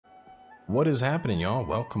What is happening, y'all?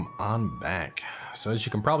 Welcome on back. So as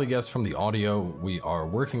you can probably guess from the audio, we are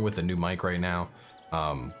working with a new mic right now.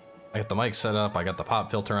 I got the mic set up, I got the pop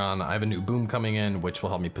filter on, I have a new boom coming in, which will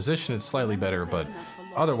help me position it slightly better, but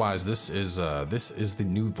otherwise this is the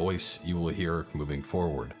new voice you will hear moving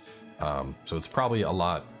forward. So it's probably a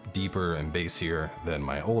lot deeper and bassier than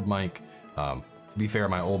my old mic. To be fair,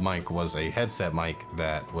 my old mic was a headset mic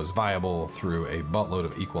that was viable through a buttload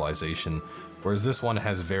of equalization, whereas this one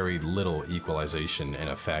has very little equalization in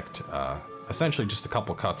effect. Essentially just a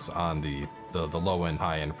couple cuts on the low end,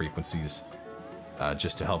 high end frequencies,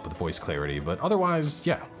 just to help with voice clarity. But otherwise,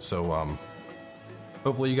 yeah. So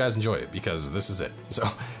hopefully you guys enjoy it, because this is it. So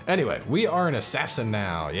anyway, we are an assassin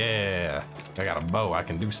now. Yeah, I got a bow, I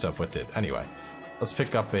can do stuff with it. Anyway, let's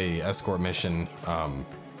pick up a escort mission.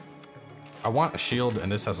 I want a shield,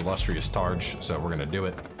 and this has illustrious Targe, so we're gonna do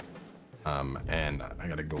it. And I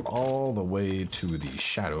gotta go all the way to the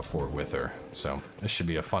Shadow Fort with her. So this should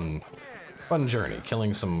be a fun journey,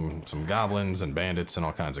 killing some goblins and bandits and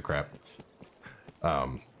all kinds of crap.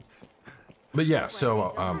 But yeah,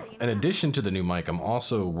 so in addition to the new mic, I'm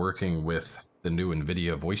also working with the new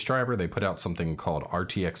NVIDIA voice driver. They put out something called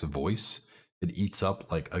RTX Voice. It eats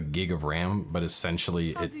up like a gig of RAM, but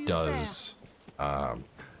essentially it does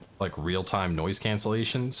like real-time noise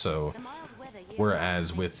cancellation. So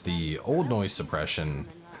whereas with the old noise suppression,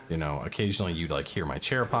 you know, occasionally you'd like hear my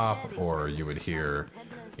chair pop, or you would hear,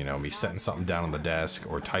 you know, me setting something down on the desk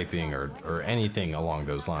or typing or anything along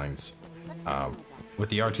those lines. With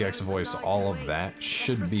the RTX Voice, all of that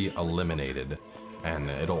should be eliminated,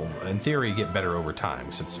 and it'll, in theory, get better over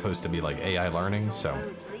time. So it's supposed to be like AI learning, so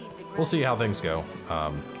we'll see how things go.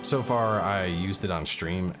 So far, I used it on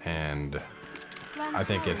stream, and I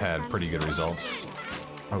think it had pretty good results.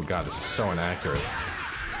 Oh god, this is so inaccurate.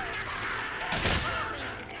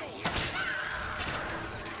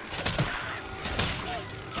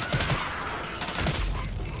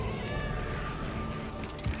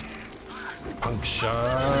 Puncture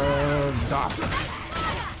off.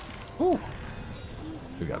 Ooh.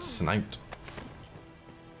 We got sniped.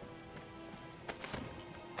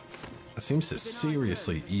 It seems to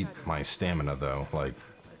seriously eat my stamina though, like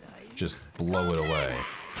just blow it away.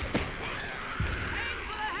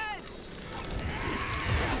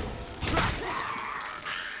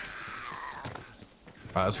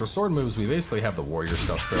 As for sword moves, we basically have the warrior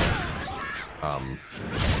stuff still. I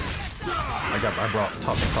brought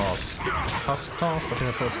Tusk Toss, I think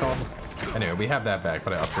that's what it's called. Anyway, we have that back,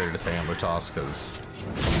 but I upgraded it to Antler Toss because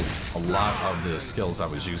a lot of the skills I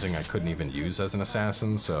was using I couldn't even use as an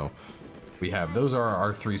assassin. So we have, those are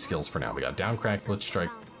our 3 skills for now. We got Downcrack, Blitz Strike,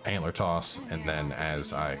 Antler Toss, and then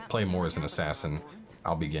as I play more as an assassin,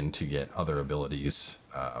 I'll begin to get other abilities,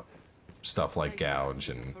 stuff like Gouge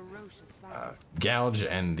and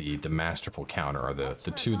the Masterful Counter are the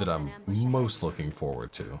 2 that I'm most looking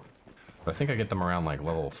forward to. But I think I get them around like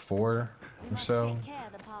level 4 or so.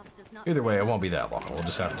 Either way, it won't be that long. We'll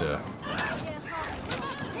just have to...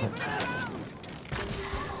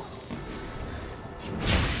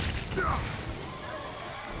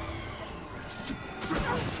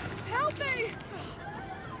 Help me!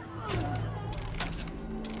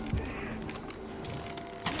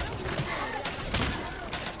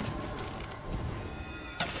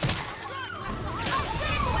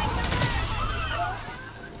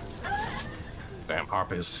 Damn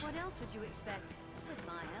harpies. What else would you expect? With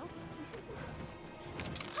my help?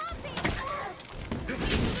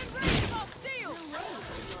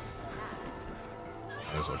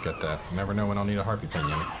 Might as well get that. You never know when I'll need a harpy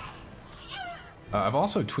pinion. I've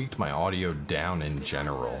also tweaked my audio down in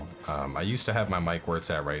general. I used to have my mic where it's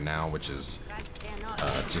at right now, which is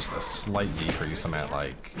just a slight decrease. I'm at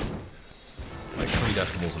like 3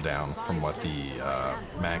 decibels down from what the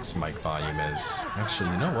max mic volume is. Actually,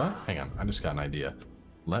 you know what? Hang on, I just got an idea.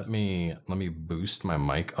 Let me boost my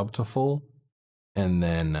mic up to full, and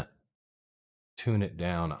then tune it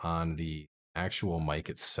down on the actual mic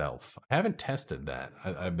itself. I haven't tested that.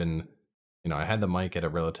 I've been, you know, I had the mic at a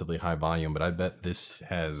relatively high volume, but I bet this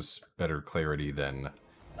has better clarity than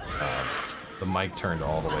the mic turned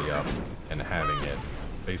all the way up and having it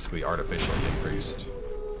basically artificially increased.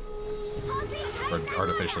 Or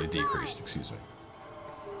artificially decreased, excuse me.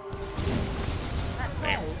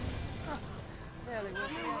 Damn.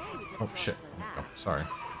 Oh shit. Oh, sorry.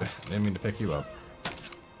 Didn't mean to pick you up.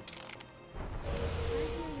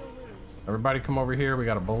 Everybody come over here, we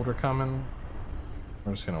got a boulder coming.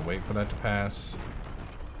 We're just gonna wait for that to pass.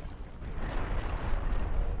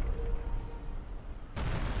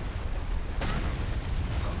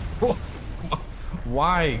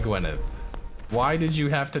 Why, Gwyneth? Why did you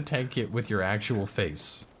have to tank it with your actual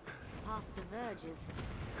face? urges.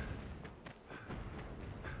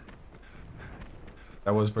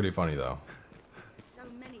 That was pretty funny though. So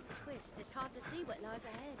many twists, it's hard to see what lies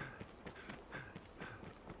ahead.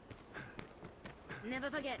 Never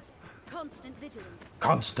forget, constant vigilance.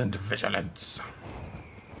 Constant vigilance.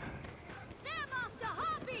 There, Master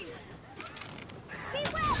Harpies!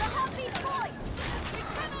 Beware the Harpies' voice! We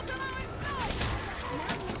cannot allow it now!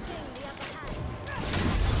 Now you gain the upper hand.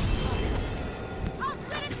 I'll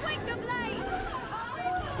set its wings ablaze!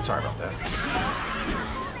 Sorry about that.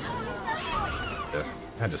 Yeah,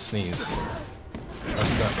 had to sneeze.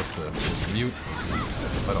 That's that was to just mute,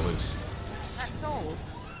 let it loose. That's all.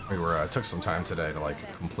 We were took some time today to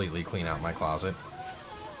like completely clean out my closet.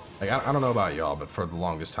 Like I don't know about y'all, but for the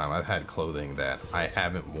longest time I've had clothing that I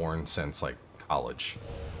haven't worn since like college,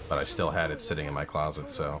 but I still had it sitting in my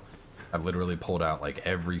closet. So I literally pulled out like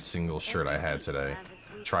every single shirt I had today,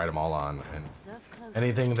 tried them all on, and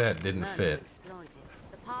anything that didn't fit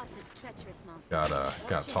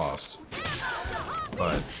got tossed.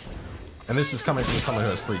 But and this is coming from someone who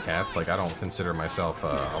has 3 cats. Like I don't consider myself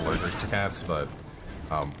allergic to cats, but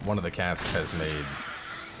one of the cats has made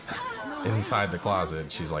inside the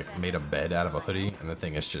closet. She's like made a bed out of a hoodie, and the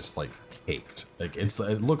thing is just like caked. Like it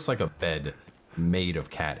looks like a bed made of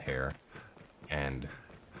cat hair. And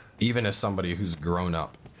even as somebody who's grown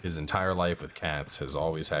up his entire life with cats, has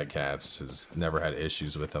always had cats, has never had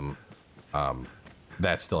issues with them,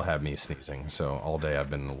 that still had me sneezing. So all day I've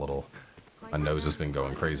been my nose has been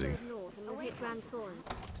going crazy. I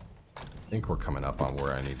think we're coming up on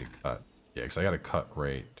where I need to cut. Yeah, because I got to cut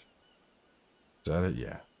right. Is that it?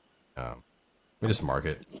 Yeah. Let me just mark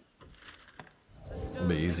it. It'll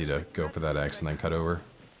be easy to go for that X and then cut over.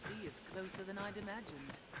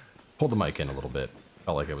 Hold the mic in a little bit.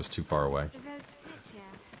 Felt like it was too far away. The road splits here.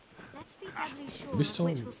 Let's be doubly sure We still-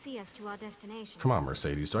 which will see us to our destination. Come on,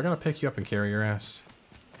 Mercedes. Do I gotta pick you up and carry your ass?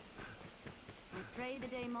 We pray the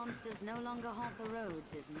day monsters no longer haunt the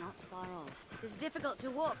roads is not far off. It is difficult to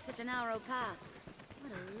walk such a narrow path.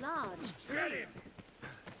 What a large tree.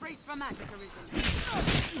 Brace for magic arisen. He's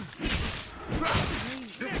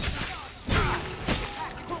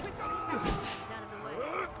out of the way.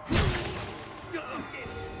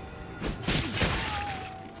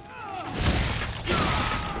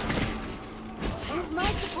 Use my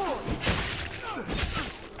support.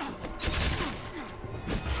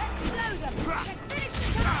 Slow them. Finish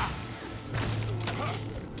the task.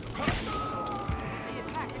 The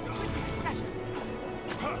attack in quick succession.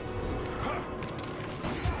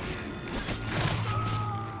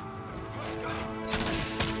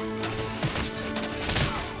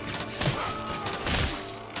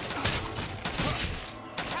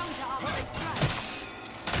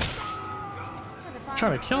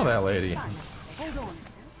 Trying to kill that lady. Hold on.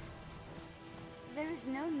 There is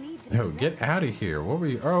no need to. Yo, get out of here. What were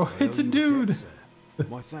you? Oh, it's a dude.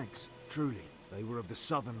 My thanks, truly. They were of the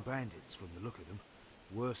southern bandits from the look of them.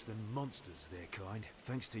 Worse than monsters, their kind.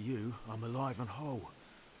 Thanks to you, I'm alive and whole.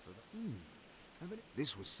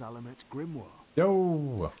 This was Salamet's grimoire.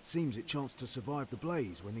 Yo. Seems it chanced to survive the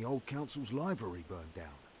blaze when the old council's library burned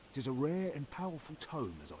down. It is a rare and powerful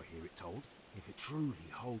tome, as I hear it told, if it truly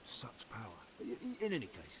holds such power. In any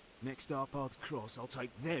case, next our paths cross, I'll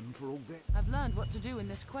take them for all their... I've learned what to do in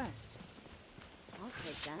this quest. I'll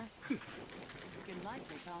take that. We can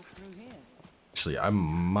likely pass through here. Actually, I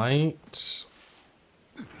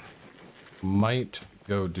might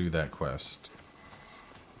go do that quest.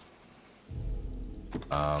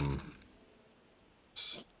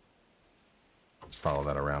 Just follow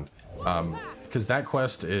that around. Because that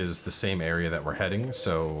quest is the same area that we're heading,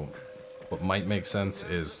 so what might make sense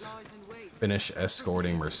is finish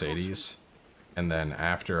escorting Mercedes, and then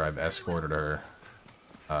after I've escorted her,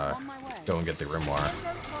 go and get the grimoire.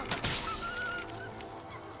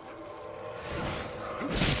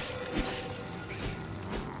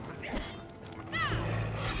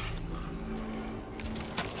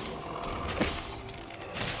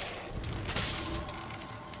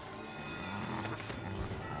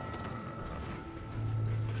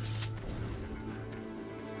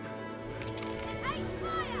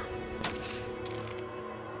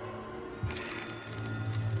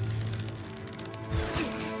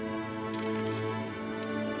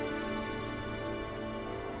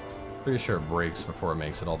 Pretty sure it breaks before it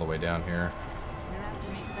makes it all the way down here. We're out to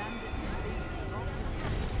meet bandits and thieves as often as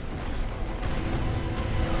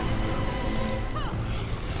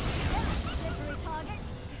Slippery target.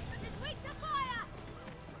 Just wait to fire.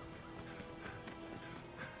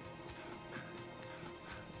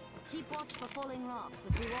 Keep watch for falling rocks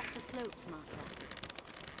as we walk the slopes, Master.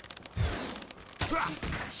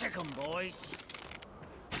 Sick 'em, boys.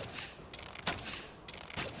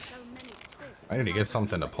 I need to get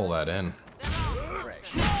something to pull that in.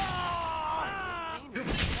 There's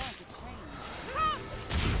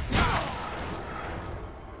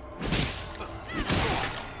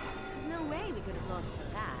no way we could have lost to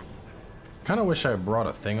that. Kind of wish I brought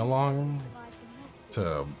a thing along Survive the next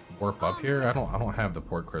to warp up here. I don't have the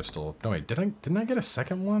port crystal. No wait, didn't I get a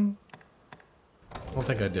second one? I don't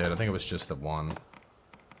think I did. I think it was just the one.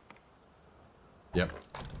 Yep.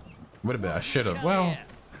 Would have been. I should have. Well,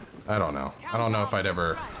 I don't know. I don't know if I'd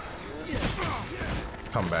ever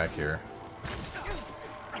come back here.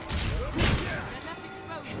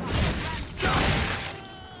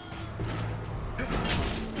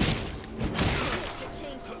 Should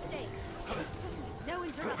change the stakes. No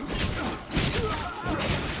interruption.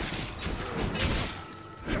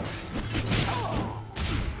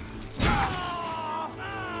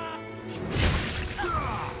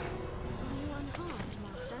 Are you unharmed,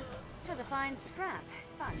 Master? It was a fine scrap,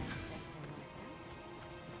 if I may say so myself.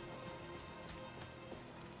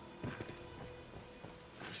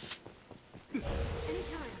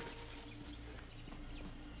 Anytime.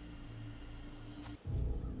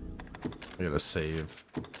 I gotta save.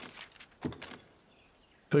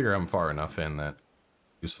 Figure I'm far enough in that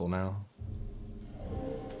useful now.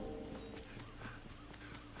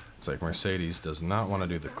 It's like Mercedes does not want to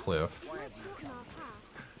do the cliff. Shorten our path.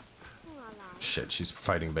 Or our lives. Shit, she's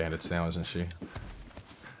fighting bandits now, isn't she?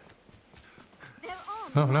 They're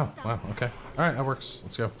armed, Oh no. Master. Wow, okay. Alright, that works.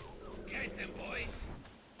 Let's go. Get them, boys.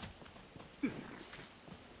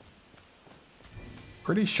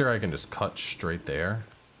 Pretty sure I can just cut straight there.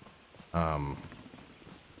 Some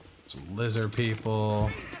lizard people.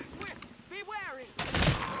 Swift, be wary.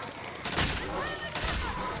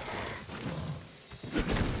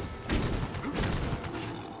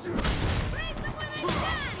 Raise them when they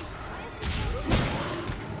stand!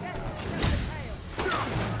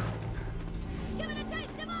 Give it a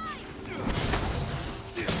taste of ice!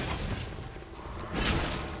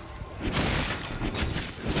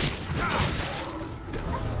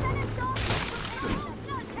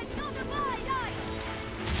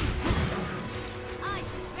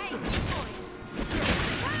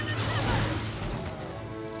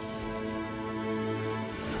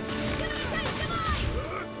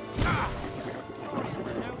 Saurians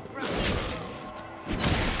are no friend.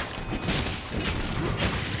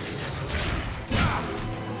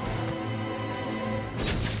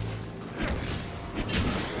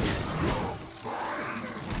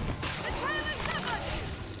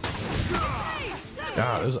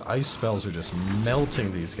 God, those ice spells are just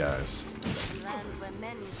melting these guys. Lands where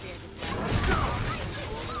men fear to go.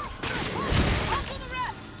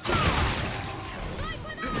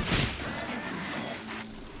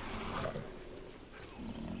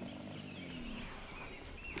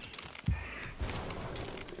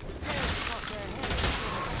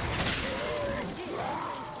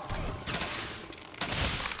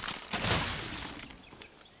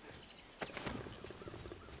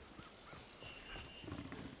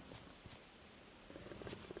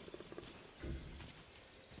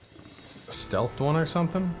 Stealthed one or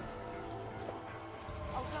something?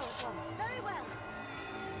 I'll go at once. Very well.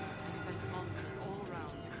 I sense monsters all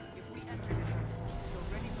around. If we enter first, you're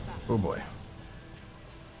ready for battle. Oh boy.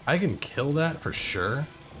 I can kill that for sure,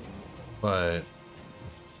 but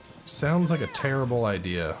sounds like a terrible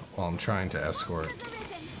idea while I'm trying to escort. Arisen.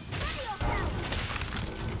 Ready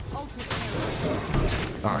yourself. Alter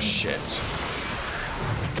Oh shit.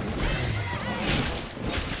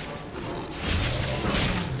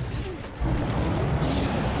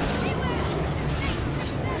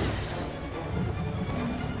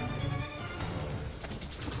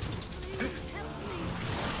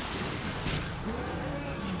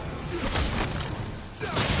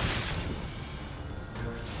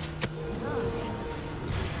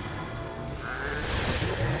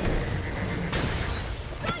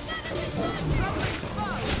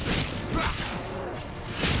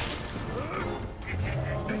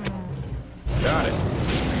 Got it.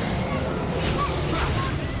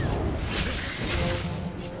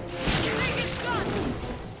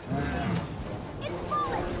 It's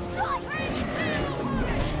falling. Strike.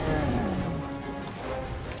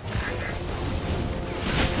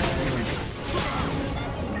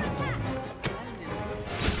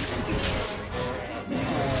 Focus your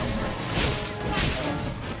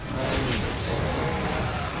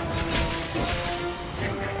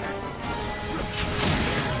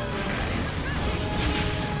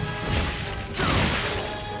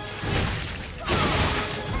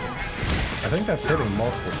I think that's hitting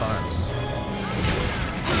multiple times.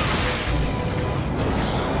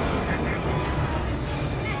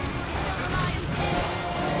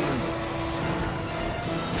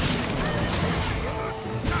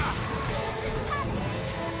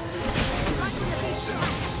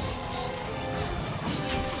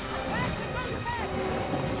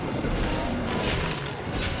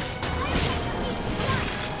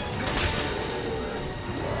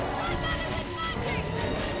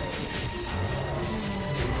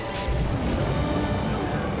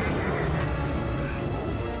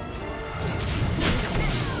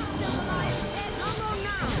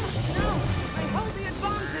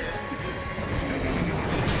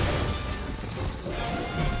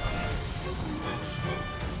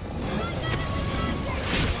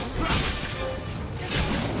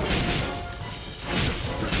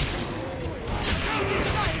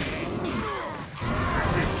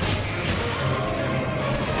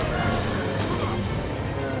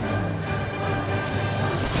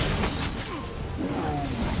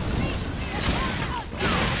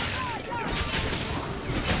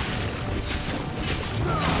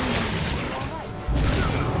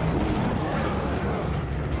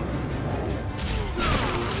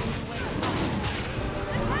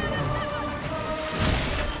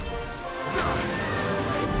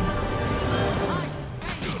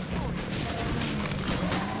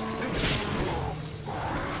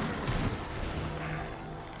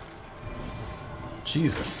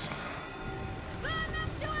 Jesus. Burn them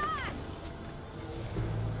to ash!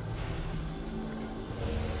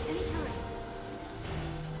 Anytime.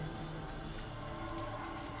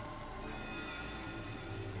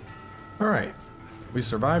 Alright. We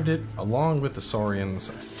survived it along with the Saurians.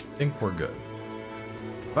 I think we're good.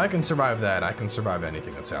 If I can survive that, I can survive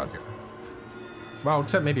anything that's out here. Well,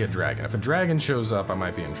 except maybe a dragon. If a dragon shows up, I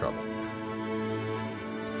might be in trouble.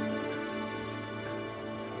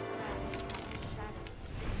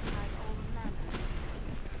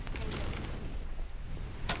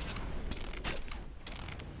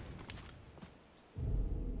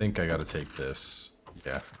 I think I gotta take this.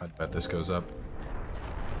 Yeah, I bet this goes up.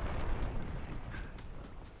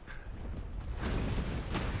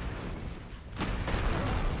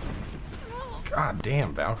 God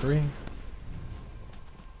damn, Valkyrie.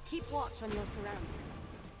 Keep watch on your surroundings.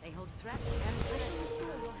 They hold threats and I threats. should restore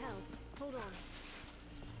your health. Hold on.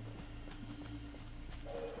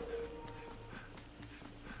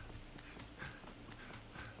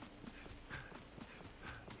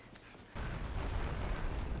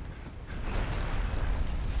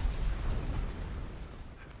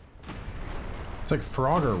 It's like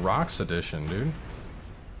Frogger Rocks edition, dude.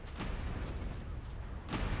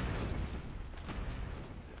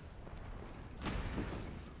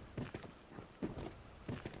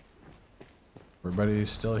 Everybody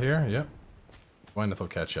still here? Yep. Gwyneth will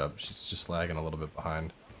catch up. She's just lagging a little bit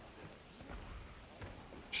behind.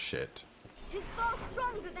 Shit. 'Tis far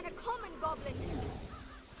stronger than a common goblin.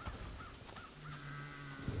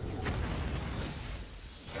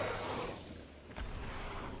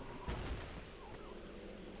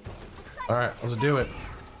 Alright, let's do it.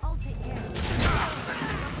 I'll take care of it.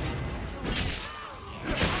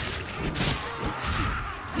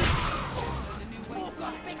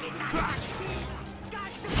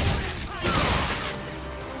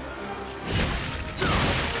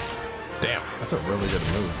 Damn, that's a really good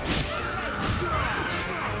move.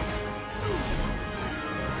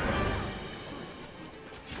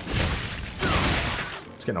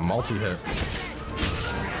 It's getting a multi-hit.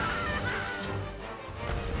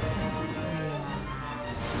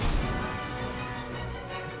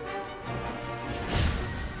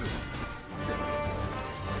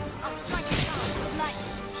 I'll strike it down with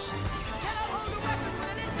lightning. Cannot hold a weapon when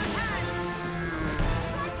it is in hand.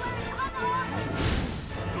 Strike where the other arm is.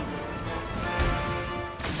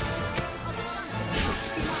 I'll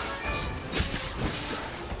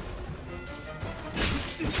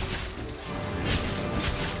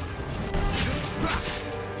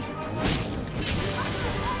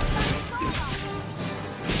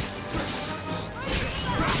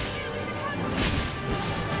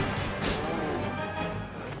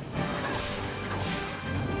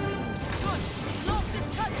lost its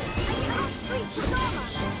touch. I cannot reach its armor.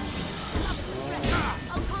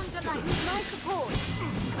 I'll conjure light with my support.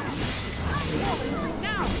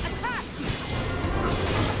 Now, attack!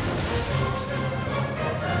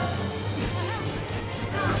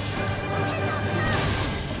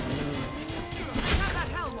 Have that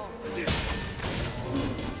helm off. Cannot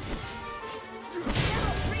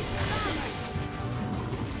reach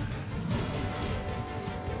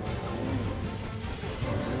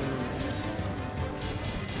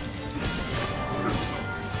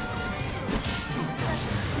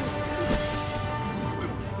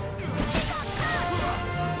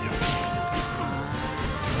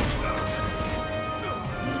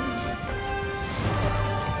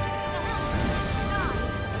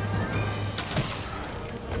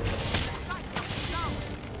its armor.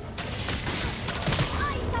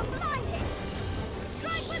 I shall blind it!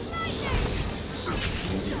 Strike with lightning! Strike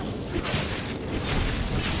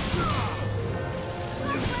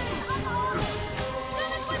where its other arm is!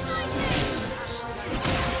 Stab it with lightning!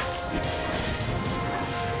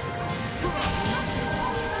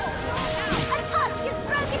 Now, a tusk is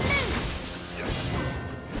broken loose!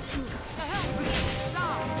 The helm is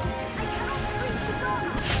down! I cannot reach its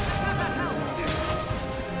armor! Have that helm!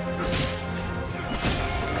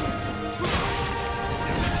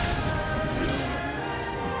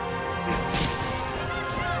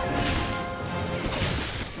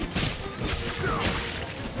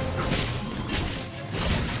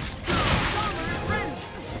 Armor is rent!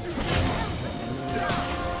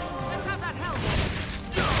 Let's have that helm!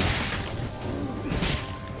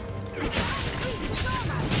 Reach its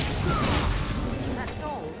armor! That's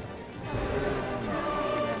all.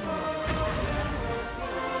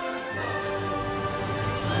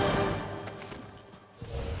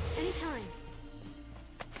 Anytime.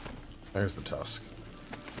 There's the tusk.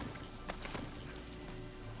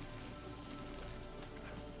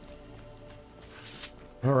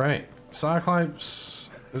 Alright. Cyclops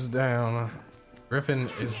is down. Griffin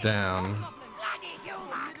is down.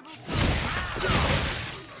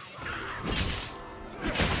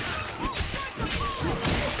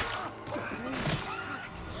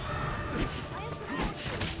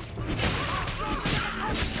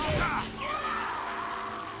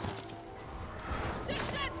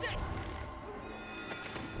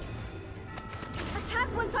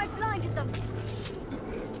 Attack once I've blinded them.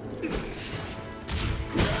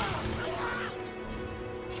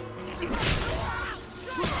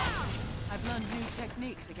 I've learned new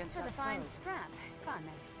techniques against It was a that fine foe. scrap, if I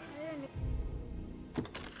may say.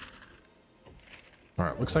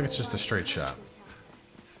 Alright, looks like it's just a straight shot.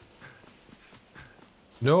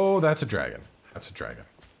 No, that's a dragon. That's a dragon.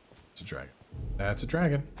 It's a dragon. That's a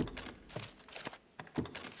dragon.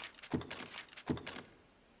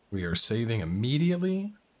 We are saving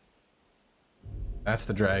immediately. That's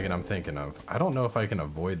the dragon I'm thinking of. I don't know if I can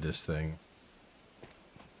avoid this thing.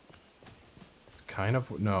 It's kind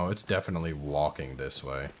of... No, it's definitely walking this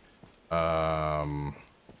way. I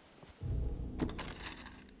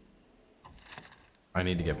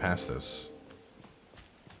need to get past this.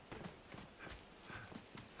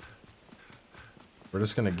 We're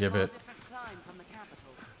just gonna give it... Different climb from the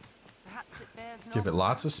capital. Perhaps it bears no Give it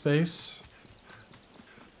lots of space.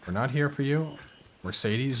 We're not here for you.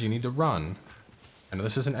 Mercedes, you need to run. I know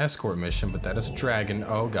this is an escort mission, but that is a dragon.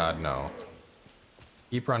 Oh god, no.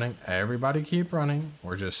 Keep running. Everybody keep running.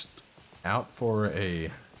 We're just out for a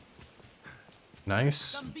nice...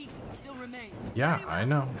 Some beasts still remain. Yeah, I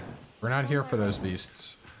know. We're not here for those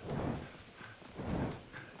beasts.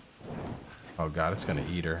 Oh god, it's gonna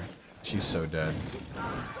eat her. She's so dead.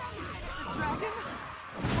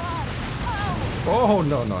 Oh,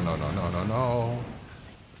 no, no, no, no, no, no, no.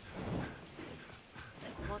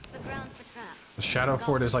 What's the ground for traps? The Shadow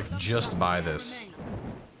Fort is like just by this.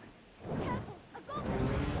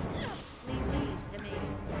 Leave these to me.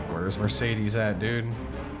 Where's Mercedes at, dude?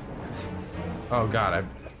 Oh god,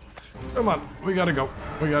 come on, we gotta go.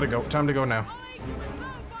 We gotta go. Time to go now.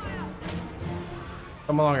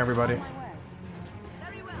 Come along, everybody.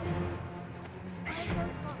 Very well. I'll go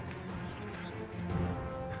at once.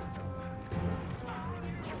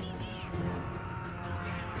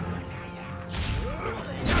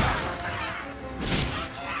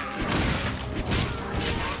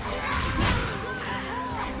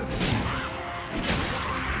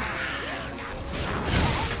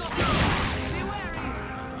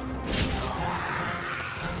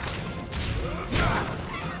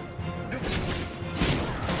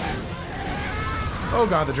 Oh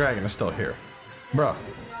god, the dragon is still here. Bruh,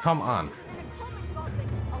 come on. I'll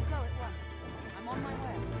go at once. I'm on my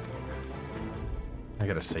way. I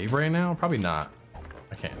gotta save right now? Probably not.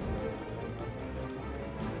 I can't.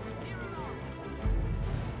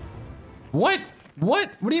 What? What?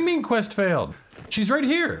 What do you mean quest failed? She's right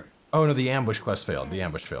here. Oh no, the ambush quest failed. The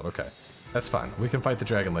ambush failed. Okay. That's fine. We can fight the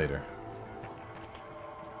dragon later.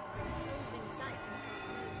 Losing sight from so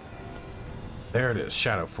close. There it is.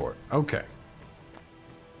 Shadow Fort. Okay.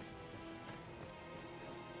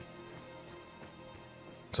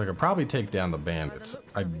 So I could probably take down the bandits.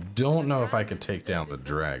 I don't know if I could take down the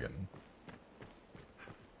dragon.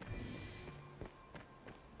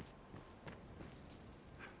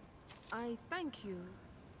 I thank you.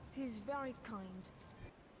 'Tis very kind.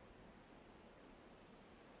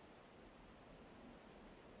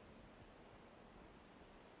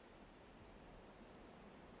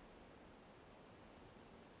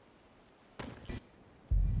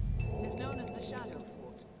 It is known as the Shadow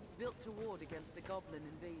Fort, built to ward against a goblin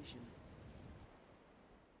invasion.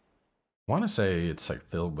 I want to say it's like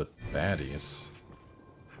filled with baddies.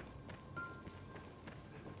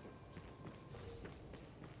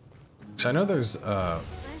 So I know there's a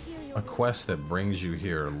quest that brings you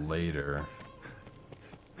here later.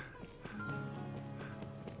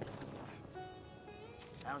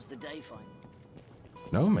 How's the day fight?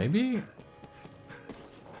 No, maybe.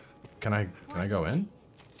 Can I go in?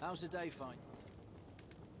 How's the day fight?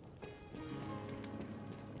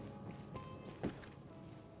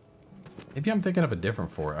 Maybe I'm thinking of a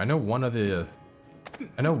different fort. I know one of the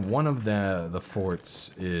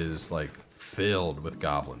forts is like filled with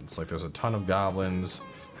goblins. Like there's a ton of goblins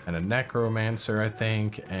and a necromancer, I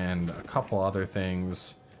think, and a couple other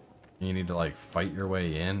things. You need to like fight your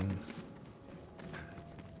way in.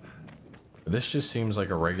 This just seems like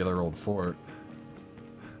a regular old fort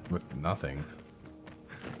with nothing.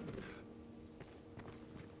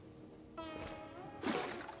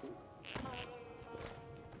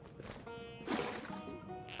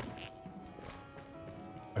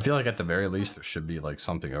 I feel like at the very least there should be like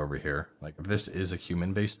something over here. Like if this is a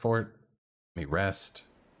human-based fort, Let me rest.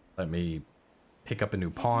 Let me pick up a new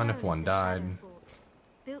This pawn known if as one the died. Shadow Fort,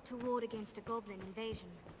 built to ward against a goblin invasion.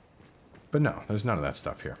 But no, there's none of that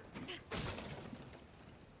stuff here.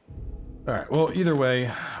 Alright, well, either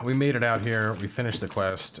way, we made it out here. We finished the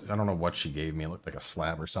quest. I don't know what she gave me. It looked like a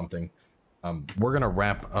slab or something. We're gonna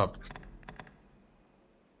wrap up.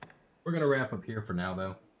 We're gonna wrap up here for now,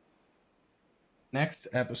 though. Next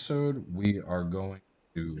episode, we are going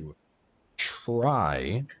to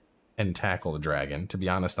try and tackle the dragon. To be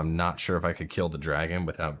honest, I'm not sure if I could kill the dragon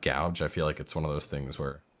without gouge. I feel like it's one of those things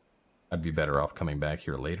where I'd be better off coming back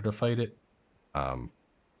here later to fight it.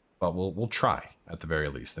 But we'll try at the very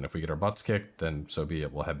least. And if we get our butts kicked, then so be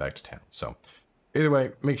it. We'll head back to town. So either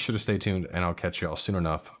way, make sure to stay tuned, and I'll catch you all soon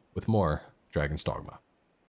enough with more Dragon's Dogma.